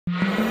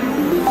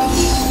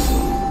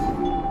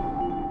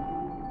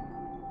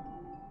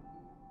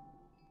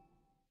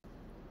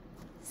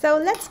So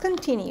let's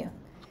continue.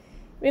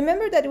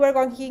 Remember that we're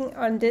working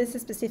on this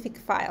specific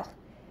file.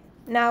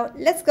 Now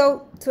let's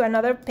go to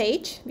another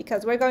page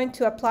because we're going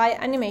to apply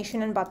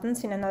animation and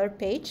buttons in another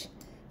page.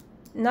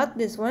 Not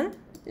this one.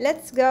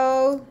 Let's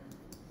go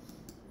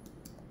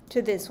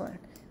to this one.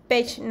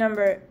 Page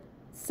number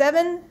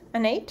 7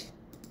 and 8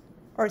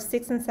 or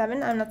 6 and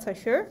 7, I'm not so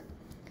sure.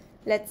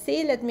 Let's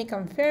see, let me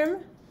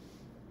confirm.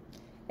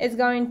 It's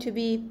going to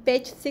be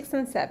page 6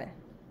 and 7.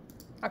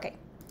 Okay.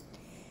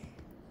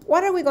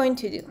 What are we going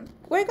to do?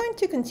 We're going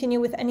to continue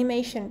with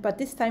animation, but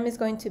this time is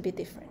going to be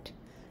different.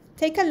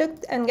 Take a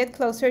look and get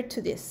closer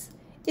to this.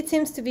 It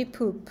seems to be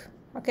poop,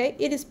 okay?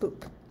 It is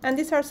poop. And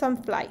these are some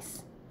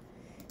flies.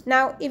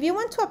 Now, if you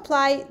want to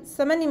apply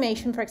some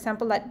animation, for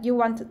example, that you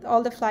want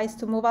all the flies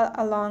to move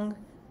along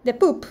the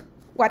poop,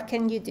 what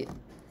can you do?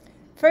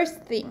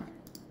 First thing,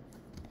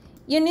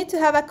 you need to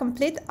have a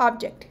complete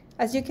object.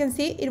 As you can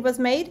see, it was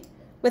made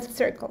with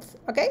circles,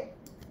 okay?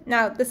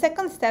 Now, the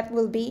second step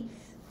will be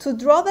to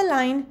draw the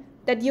line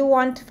that you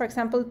want, for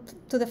example,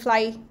 to the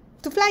fly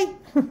to fly.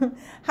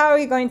 How are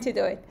you going to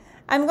do it?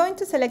 I'm going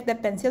to select the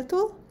pencil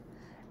tool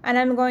and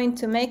I'm going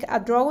to make a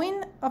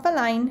drawing of a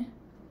line.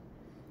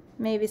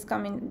 Maybe it's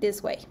coming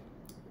this way.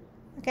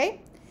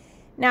 Okay?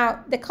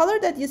 Now, the color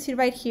that you see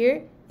right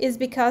here is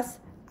because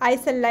I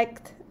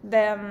select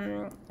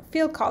the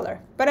fill color,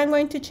 but I'm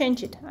going to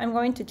change it. I'm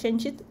going to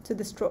change it to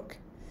the stroke.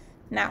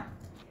 Now,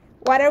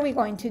 what are we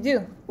going to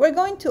do? We're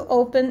going to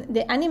open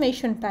the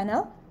animation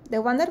panel,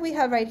 the one that we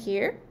have right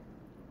here.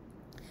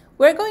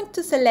 We're going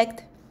to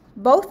select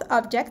both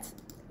objects,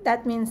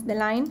 that means the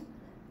line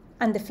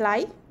and the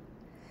fly.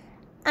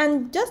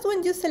 And just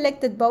when you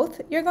selected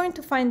both, you're going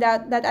to find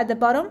out that at the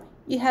bottom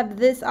you have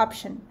this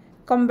option,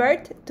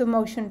 convert to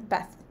motion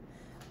path.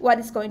 What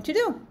is going to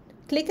do?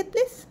 Click it,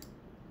 please.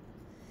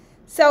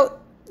 So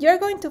you're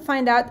going to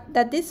find out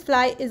that this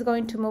fly is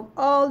going to move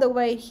all the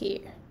way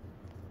here.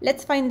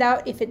 Let's find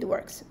out if it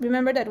works.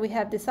 Remember that we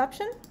have this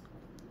option.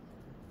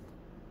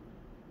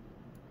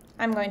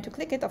 I'm going to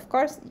click it, of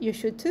course, you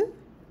should too.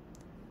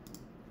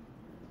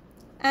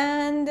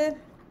 And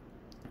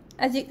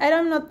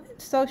I'm not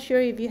so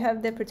sure if you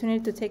have the opportunity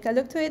to take a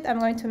look to it. I'm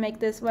going to make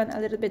this one a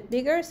little bit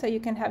bigger so you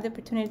can have the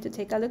opportunity to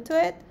take a look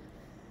to it.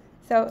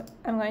 So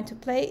I'm going to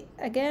play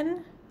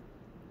again.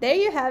 There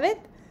you have it.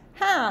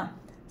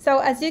 So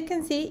as you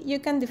can see, you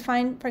can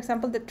define, for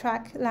example, the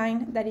track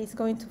line that is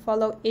going to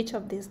follow each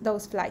of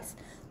those flies.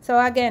 So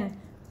again,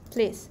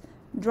 please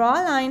draw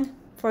a line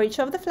for each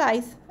of the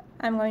flies.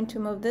 I'm going to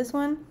move this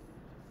one.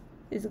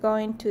 It's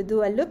going to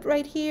do a loop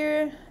right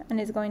here and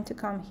it's going to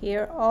come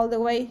here all the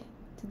way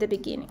to the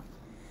beginning.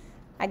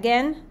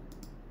 Again,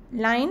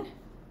 line.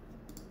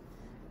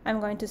 I'm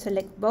going to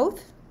select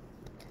both.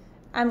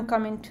 I'm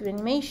coming to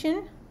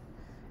animation.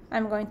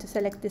 I'm going to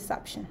select this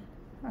option.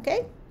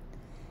 Okay?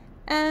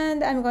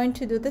 And I'm going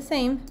to do the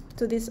same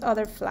to this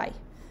other fly.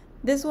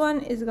 This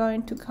one is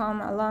going to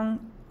come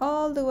along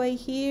all the way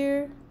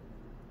here.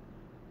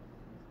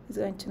 It's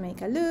going to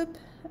make a loop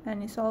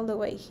and it's all the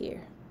way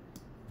here.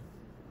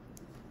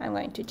 I'm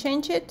going to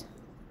change it.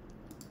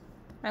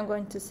 I'm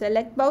going to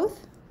select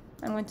both.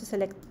 I'm going to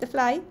select the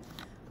fly.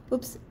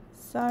 Oops,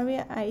 sorry,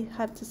 I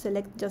have to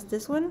select just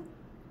this one.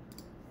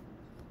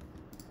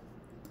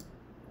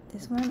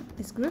 This one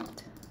is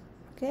grouped.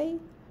 Okay.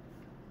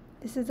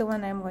 This is the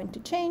one I'm going to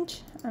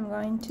change. I'm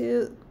going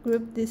to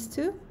group these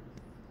two.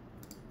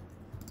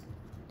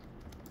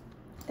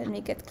 Let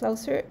me get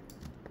closer.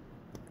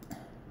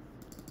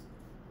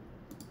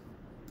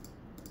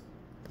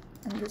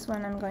 And this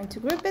one I'm going to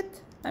group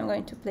it. I'm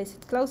going to place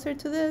it closer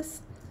to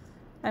this.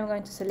 I'm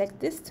going to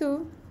select this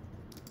two.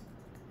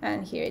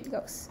 And here it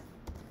goes.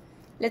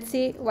 Let's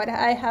see what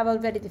I have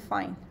already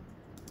defined.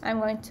 I'm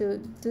going to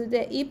do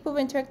the EPUB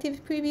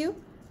interactive preview.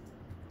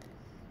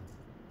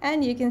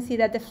 And you can see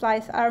that the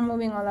flies are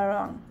moving all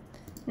around.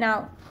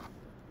 Now,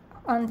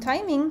 on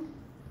timing,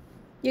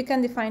 you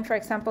can define, for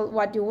example,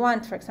 what you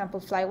want. For example,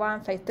 fly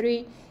 1, fly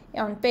 3.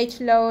 On page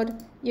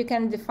load, you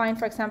can define,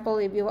 for example,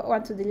 if you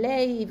want to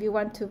delay, if you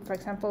want to, for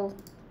example,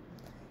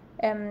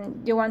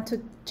 you want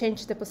to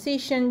change the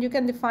position. You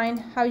can define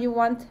how you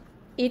want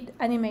it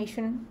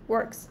animation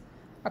works.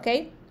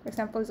 Okay? For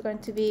example, it's going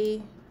to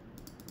be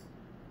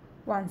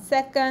 1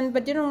 second,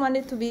 but you don't want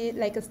it to be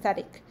like a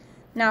static.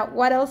 Now,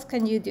 what else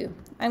can you do?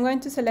 I'm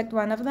going to select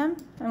one of them.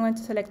 I'm going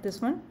to select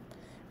this one.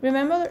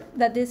 Remember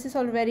that this is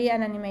already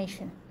an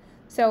animation.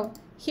 So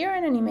here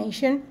in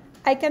animation,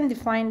 I can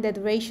define the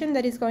duration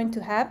that it's going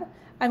to have.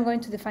 I'm going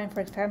to define, for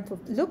example,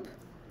 loop.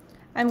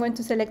 I'm going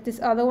to select this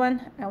other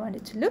one. I want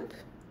it to loop.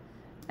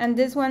 And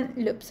this one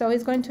loop. So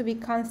it's going to be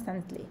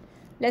constantly.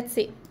 Let's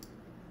see.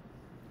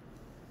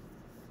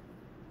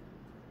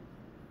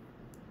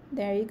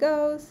 There it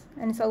goes.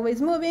 And it's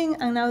always moving.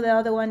 And now the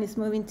other one is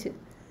moving too.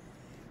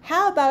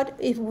 How about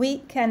if we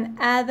can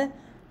add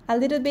a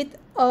little bit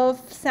of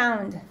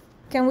sound?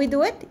 Can we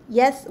do it?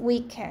 Yes,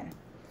 we can.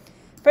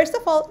 First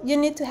of all, you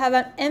need to have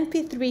an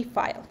MP3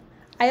 file.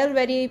 I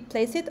already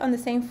placed it on the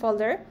same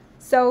folder.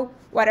 So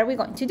what are we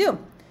going to do?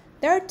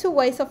 There are two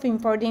ways of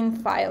importing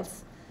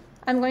files.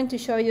 I'm going to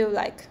show you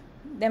like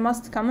the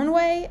most common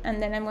way, and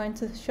then I'm going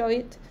to show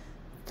it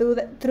through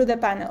the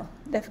panel.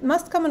 The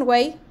most common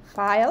way: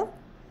 File,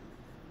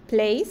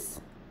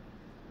 Place,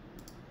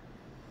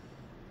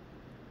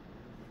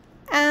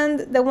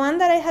 and the one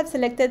that I have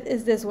selected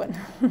is this one.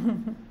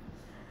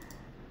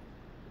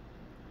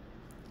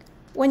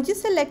 When you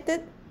select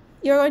it,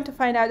 you're going to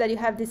find out that you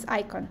have this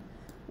icon.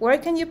 Where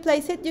can you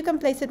place it? You can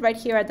place it right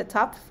here at the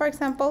top, for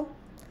example.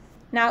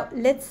 Now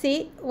let's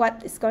see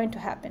what is going to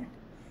happen.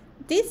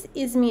 This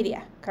is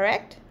media,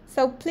 correct?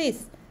 So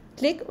please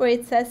click where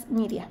it says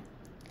media.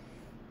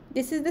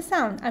 This is the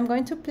sound. I'm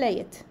going to play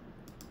it.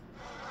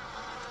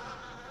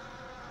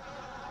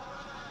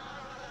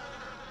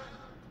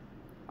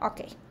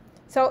 Okay,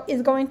 so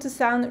it's going to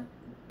sound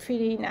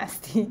pretty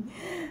nasty.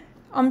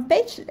 On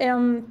page,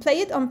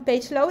 play it on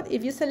page load.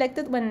 If you select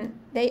it when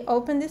they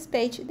open this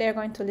page, they're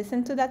going to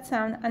listen to that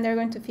sound and they're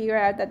going to figure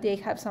out that they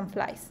have some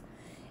flies.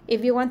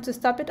 If you want to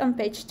stop it on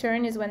page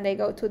turn is when they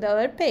go to the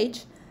other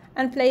page,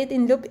 and play it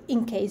in loop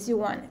in case you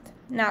want it.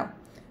 Now,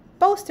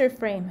 poster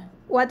frame,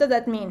 what does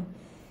that mean?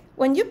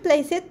 When you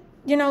place it,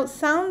 you know,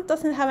 sound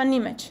doesn't have an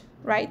image,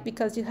 right?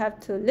 Because you have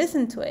to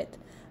listen to it.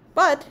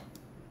 But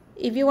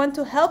if you want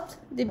to help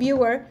the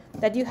viewer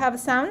that you have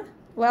sound,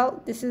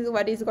 well, this is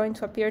what is going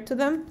to appear to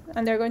them,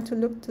 and they're going to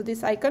look to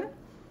this icon.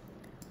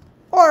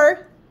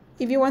 Or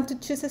if you want to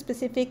choose a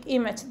specific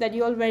image that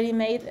you already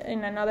made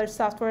in another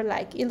software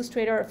like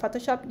Illustrator or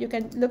Photoshop, you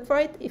can look for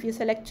it if you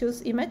select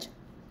choose image,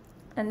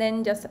 and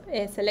then just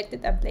select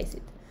it and place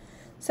it.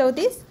 So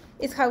this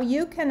is how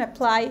you can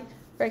apply,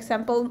 for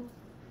example,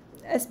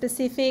 a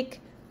specific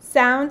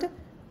sound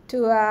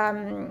to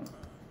an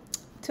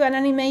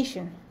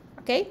animation,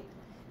 okay?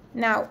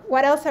 Now,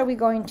 what else are we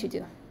going to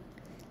do?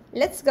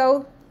 Let's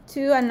go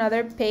to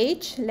another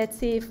page. Let's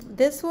see if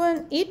this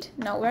one, it.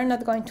 No, we're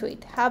not going to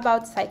it. How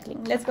about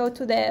cycling? Let's go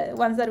to the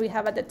ones that we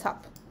have at the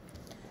top.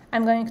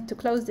 I'm going to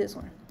close this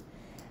one.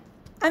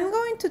 I'm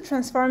going to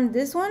transform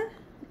this one,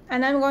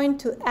 and I'm going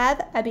to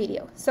add a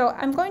video. So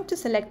I'm going to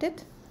select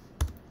it,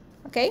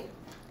 okay?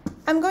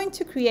 I'm going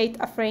to create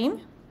a frame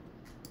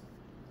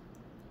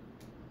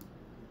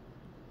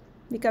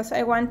because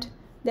I want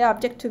the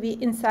object to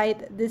be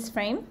inside this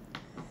frame.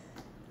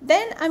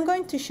 Then I'm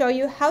going to show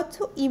you how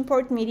to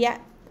import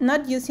media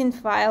not using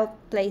File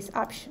Place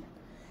option.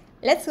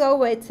 Let's go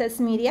where it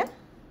says media.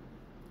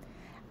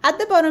 At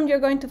the bottom, you're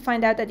going to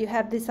find out that you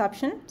have this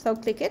option, so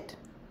click it.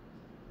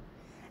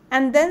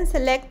 And then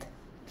select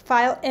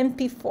File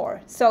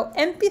MP4. So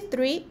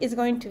MP3 is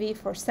going to be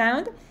for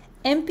sound,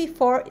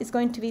 MP4 is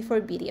going to be for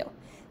video.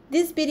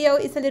 This video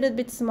is a little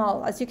bit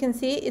small. As you can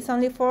see, it's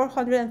only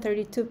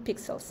 432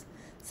 pixels.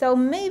 So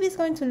maybe it's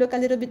going to look a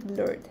little bit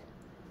blurred.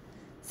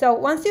 So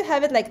once you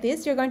have it like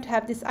this, you're going to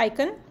have this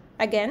icon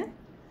again,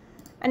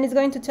 and it's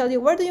going to tell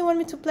you, where do you want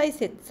me to place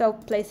it? So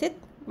place it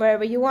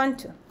wherever you want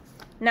to.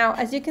 Now,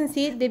 as you can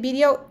see, the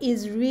video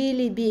is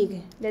really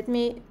big. Let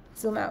me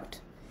zoom out.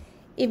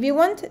 If you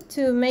want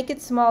to make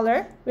it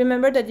smaller,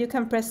 remember that you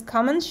can press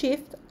Command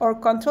Shift or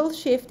Control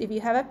Shift if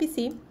you have a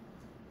PC.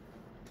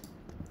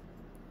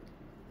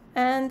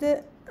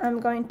 And I'm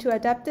going to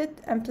adapt it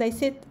and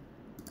place it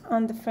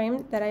on the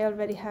frame that I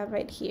already have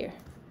right here.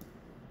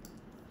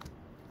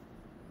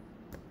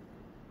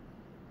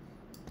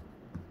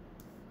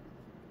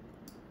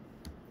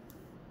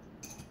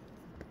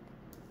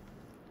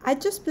 I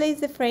just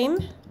placed the frame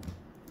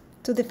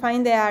to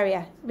define the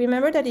area.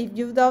 Remember that if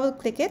you double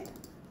click it,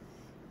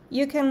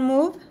 you can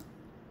move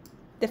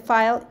the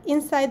file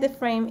inside the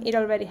frame it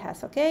already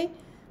has, okay?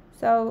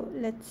 So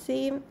let's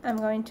see, I'm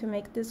going to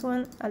make this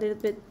one a little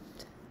bit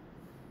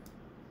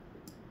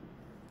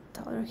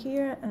taller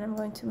here, and I'm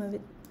going to move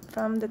it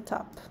from the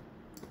top.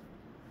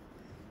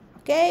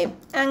 Okay,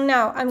 and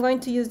now I'm going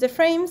to use the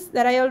frames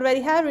that I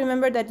already have.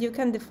 Remember that you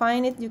can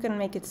define it, you can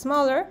make it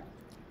smaller.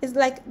 It's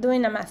like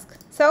doing a mask.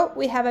 So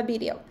we have a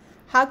video.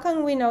 How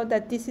can we know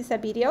that this is a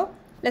video?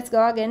 Let's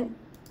go again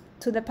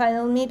to the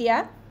panel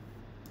media,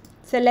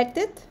 select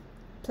it,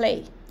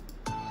 play.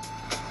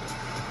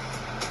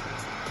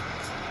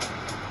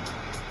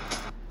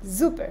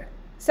 Super.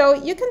 So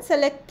you can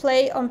select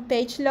play on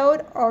page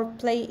load or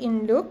play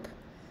in loop.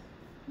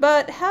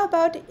 But how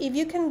about if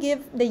you can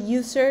give the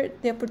user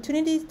the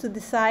opportunity to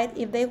decide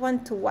if they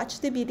want to watch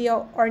the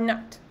video or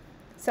not?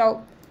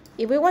 So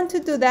if we want to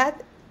do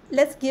that,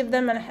 let's give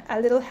them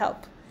a little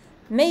help.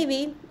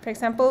 Maybe, for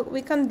example,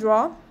 we can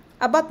draw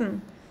a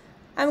button.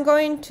 I'm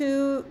going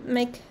to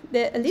make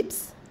the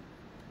ellipse.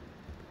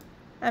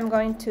 I'm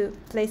going to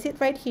place it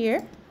right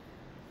here.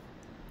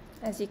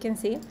 As you can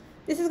see,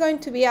 this is going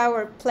to be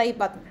our play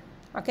button,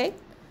 okay?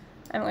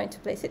 I'm going to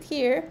place it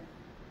here.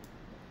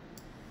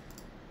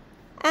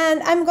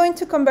 And I'm going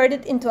to convert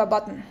it into a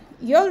button.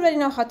 You already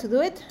know how to do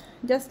it,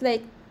 just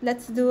like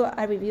let's do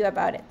a review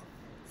about it.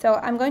 So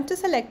I'm going to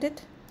select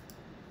it.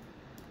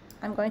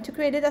 I'm going to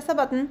create it as a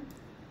button.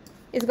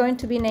 It's going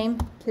to be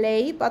named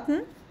play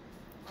button.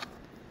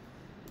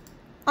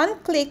 On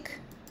click,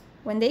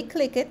 when they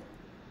click it,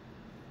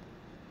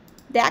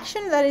 the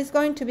action that is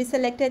going to be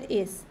selected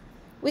is,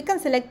 we can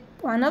select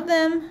one of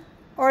them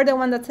or the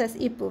one that says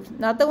EPUB,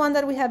 not the one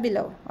that we have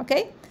below,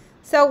 okay?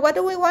 So what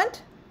do we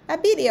want? A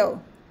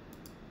video.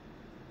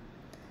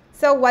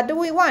 So what do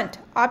we want?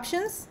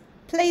 Options,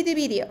 play the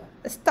video,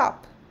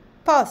 stop,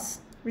 pause,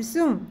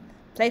 resume,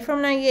 play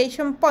from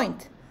navigation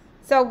point.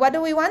 So what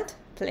do we want?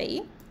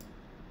 Play.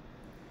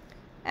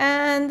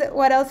 And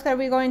what else are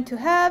we going to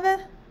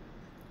have?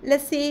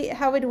 Let's see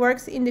how it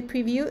works in the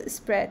preview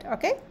spread,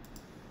 okay?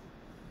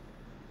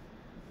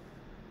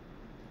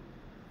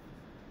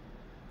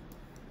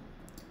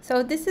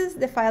 So this is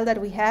the file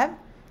that we have.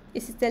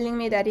 It's telling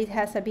me that it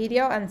has a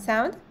video and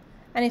sound.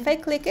 And if I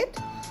click it,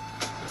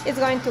 it's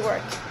going to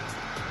work.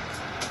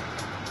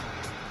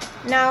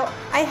 Now,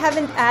 I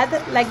haven't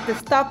added like the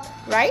stop,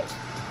 right?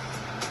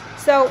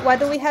 So what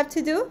do we have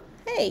to do?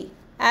 Hey,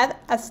 add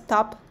a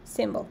stop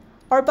symbol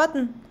or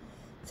button.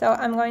 So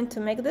I'm going to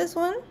make this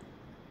one.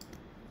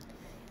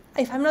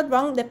 If I'm not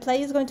wrong, the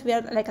play is going to be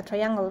like a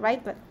triangle,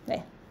 right? But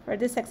for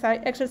this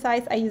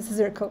exercise, I use a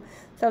circle.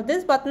 So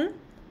this button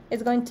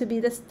is going to be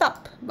the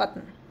stop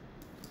button.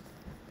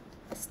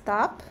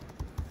 Stop.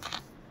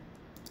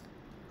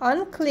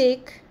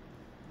 On-click.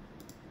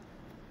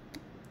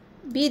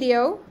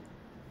 Video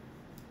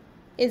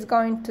is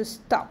going to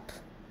stop,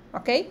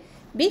 okay?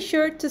 Be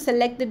sure to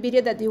select the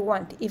video that you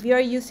want. If you are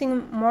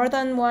using more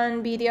than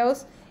one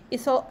videos,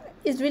 it's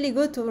really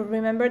good to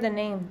remember the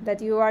name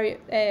that you are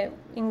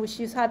in which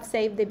you have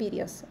saved the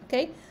videos,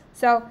 okay?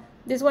 So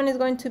this one is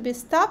going to be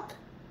stop,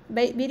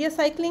 video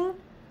cycling.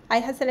 I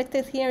have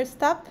selected here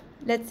stop.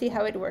 Let's see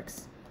how it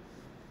works.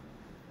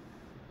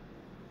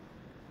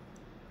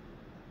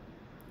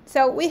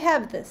 So we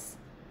have this.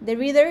 The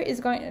reader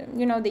is going,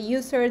 the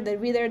user, the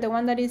reader, the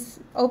one that is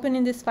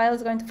opening this file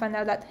is going to find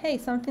out that, hey,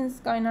 something's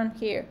going on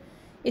here.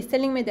 It's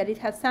telling me that it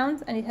has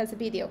sounds and it has a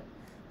video.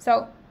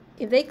 So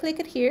if they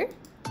click it here,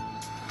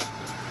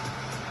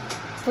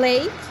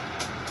 play,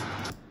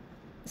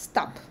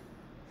 stop.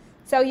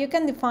 So you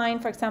can define,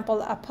 for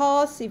example, a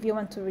pause if you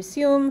want to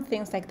resume,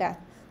 things like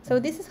that. So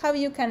this is how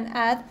you can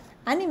add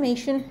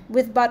animation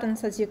with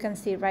buttons, as you can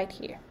see right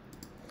here.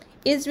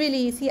 It's really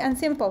easy and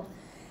simple.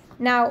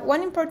 Now,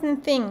 one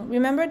important thing,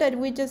 remember that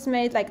we just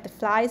made like the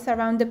flies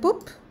around the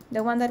poop,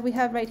 the one that we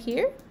have right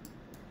here?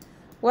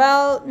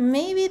 Well,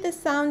 maybe the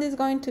sound is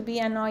going to be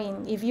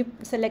annoying if you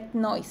select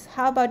noise.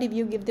 How about if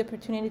you give the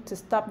opportunity to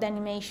stop the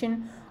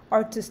animation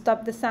or to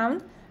stop the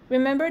sound?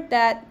 Remember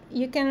that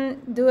you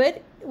can do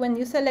it when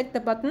you select the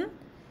button.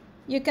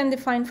 You can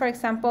define, for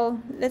example,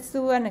 let's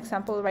do an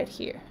example right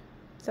here.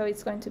 So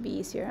it's going to be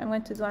easier. I'm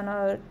going to do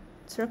another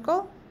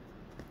circle.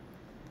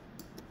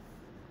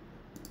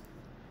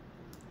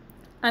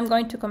 I'm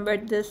going to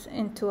convert this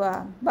into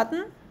a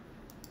button.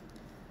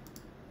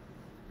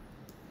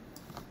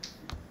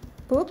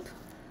 Boop.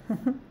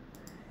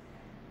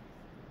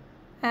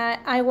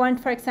 I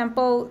want, for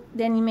example,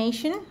 the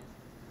animation.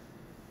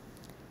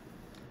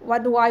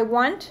 What do I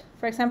want?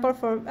 For example,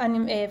 for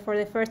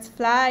the first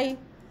fly,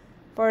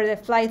 for the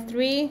fly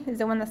 3 is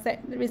the one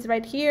that is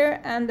right here,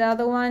 and the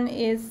other one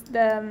is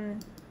the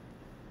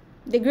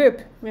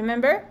group,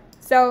 remember?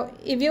 So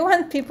if you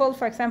want people,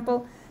 for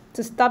example,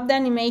 to stop the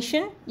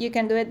animation, you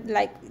can do it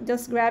like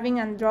just grabbing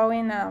and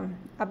drawing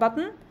a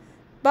button.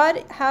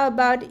 But how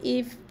about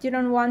if you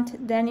don't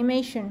want the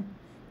animation?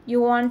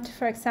 You want,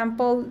 for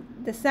example,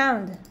 the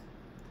sound.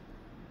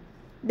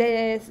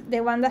 The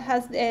one that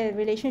has a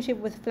relationship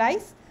with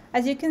flies.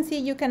 As you can see,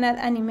 you can add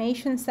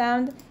animation,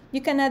 sound. You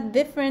can add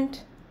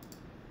different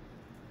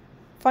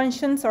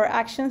functions or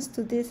actions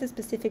to this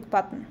specific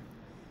button.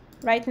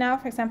 Right now,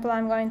 for example,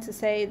 I'm going to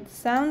say the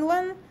sound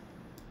one,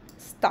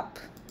 stop.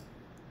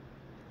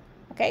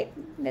 Okay,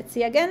 let's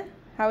see again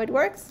how it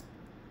works.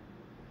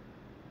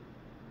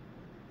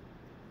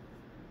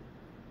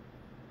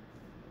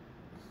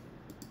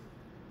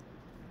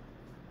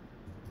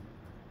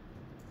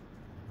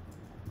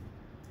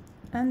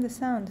 And the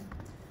sound.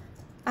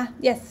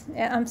 Yes,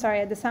 I'm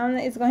sorry, the sound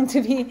is going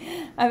to be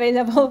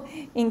available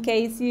in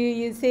case you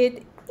use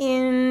it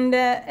in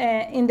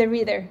the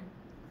reader.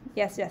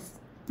 Yes.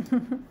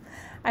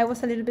 I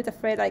was a little bit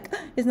afraid, like,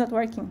 it's not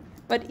working,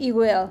 but it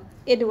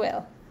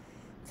will.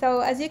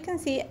 So as you can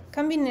see,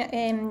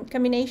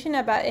 combination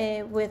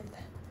with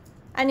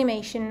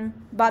animation,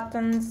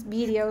 buttons,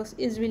 videos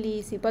is really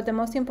easy, but the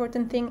most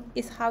important thing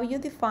is how you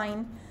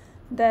define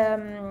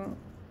the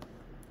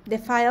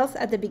files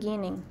at the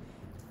beginning.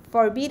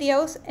 For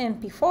videos,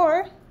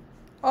 MP4,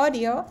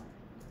 audio,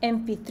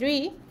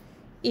 MP3.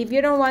 If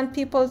you don't want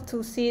people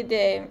to see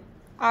the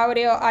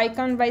audio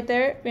icon right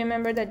there,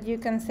 remember that you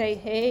can say,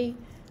 hey,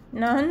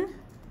 none.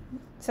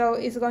 So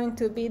it's going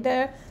to be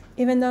there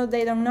even though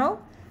they don't know.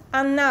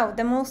 And now,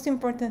 the most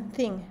important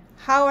thing,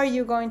 how are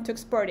you going to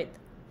export it?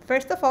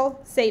 First of all,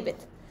 save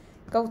it.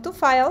 Go to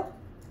File,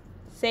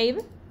 Save.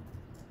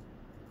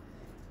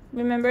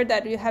 Remember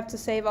that you have to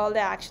save all the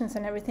actions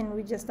and everything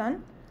we just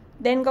done.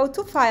 Then go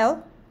to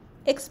File,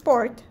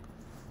 Export.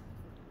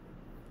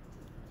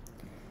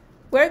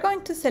 We're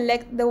going to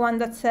select the one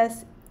that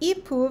says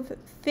EPUB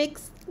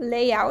Fixed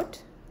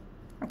Layout.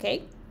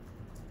 Okay.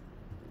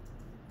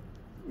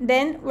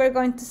 Then we're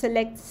going to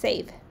select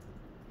Save.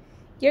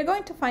 You're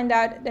going to find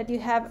out that you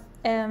have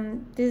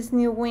this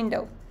new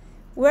window.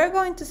 We're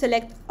going to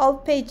select all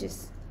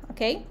pages,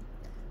 okay?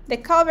 The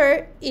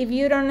cover, if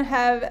you don't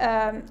have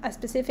a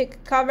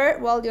specific cover,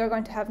 well, you're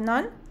going to have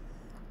none.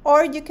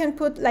 Or you can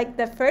put like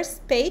the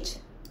first page,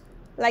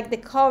 like the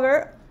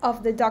cover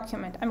of the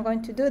document. I'm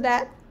going to do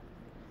that.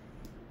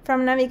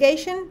 From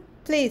navigation,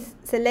 please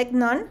select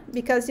none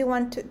because you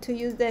want to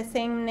use the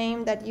same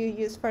name that you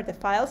use for the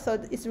file. So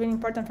it's really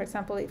important. For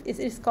example, if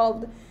it's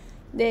called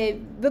the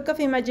Book of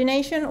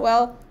Imagination,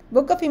 well,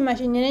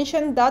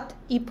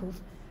 bookofimagination.epub.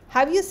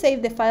 How you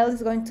save the file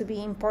is going to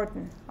be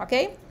important,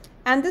 okay?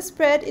 And the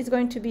spread is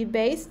going to be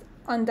based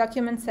on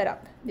document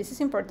setup. This is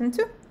important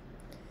too.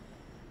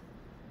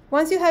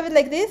 Once you have it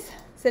like this,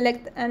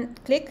 select and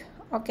click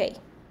OK.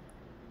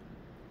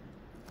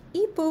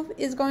 EPUB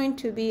is going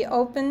to be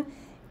open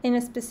in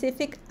a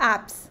specific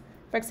apps.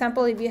 For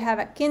example, if you have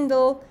a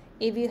Kindle,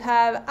 if you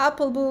have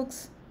Apple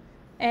Books,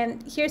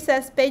 and here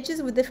says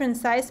pages with different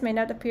size may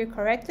not appear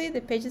correctly.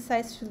 The page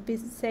size should be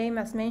the same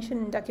as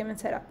mentioned in document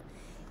setup.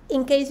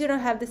 In case you don't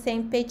have the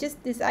same pages,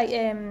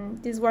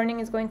 this warning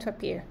is going to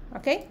appear,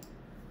 okay?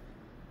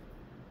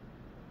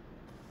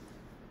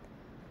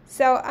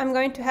 So I'm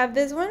going to have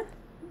this one.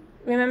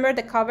 Remember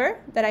the cover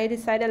that I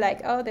decided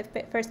like, oh, the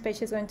first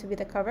page is going to be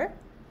the cover.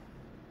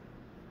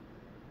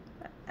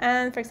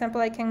 And for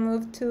example, I can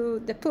move to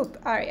the poop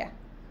area.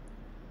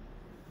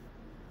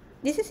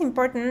 This is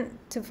important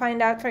to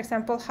find out, for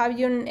example, how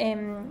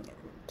you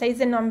place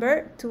the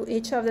number to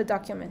each of the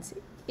documents.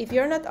 If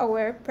you're not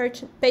aware,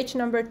 page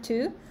number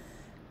 2,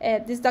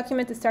 this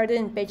document started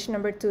in page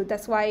number 2.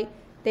 That's why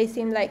they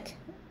seem like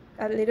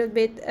a little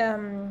bit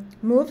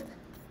moved.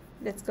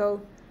 Let's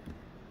go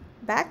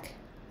back.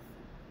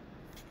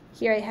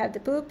 Here I have the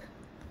poop.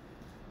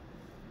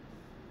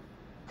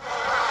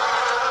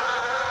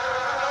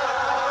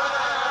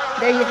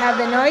 There you have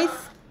the noise.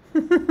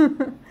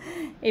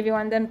 If you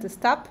want them to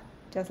stop,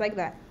 just like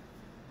that.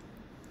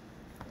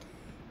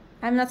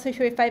 I'm not so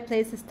sure if I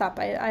place the stop.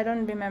 I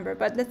don't remember.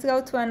 But let's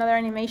go to another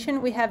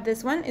animation. We have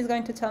this one. It's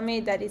going to tell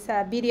me that it's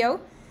a video.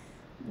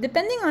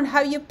 Depending on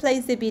how you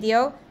place the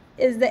video,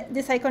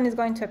 this icon is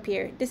going to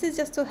appear. This is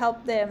just to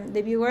help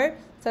the viewer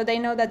so they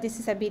know that this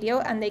is a video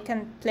and they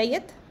can play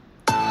it.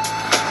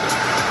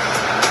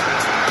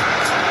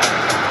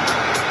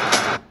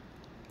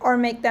 Or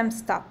make them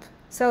stop.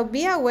 So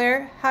be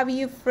aware how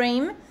you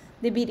frame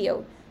the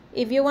video.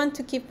 If you want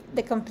to keep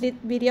the complete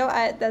video,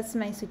 that's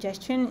my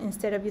suggestion,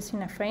 instead of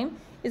using a frame,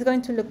 it's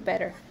going to look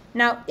better.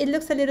 Now, it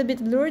looks a little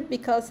bit blurred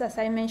because, as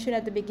I mentioned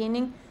at the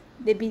beginning,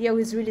 the video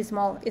is really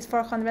small. It's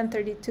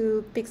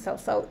 432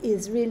 pixels, so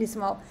it's really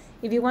small.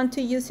 If you want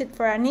to use it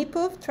for an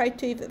EPUB, try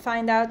to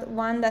find out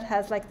one that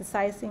has like the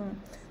size in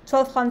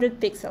 1200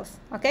 pixels,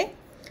 okay?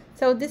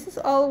 So this is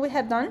all we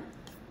have done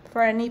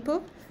for an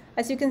EPUB.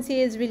 As you can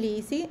see, it's really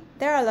easy.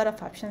 There are a lot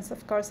of options,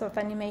 of course, of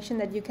animation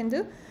that you can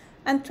do.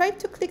 And try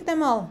to click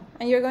them all,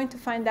 and you're going to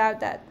find out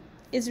that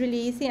it's really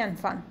easy and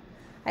fun.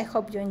 I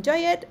hope you enjoy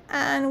it,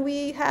 and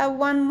we have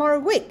one more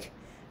week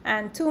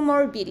and 2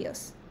 more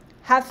videos.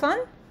 Have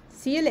fun.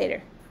 See you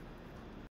later.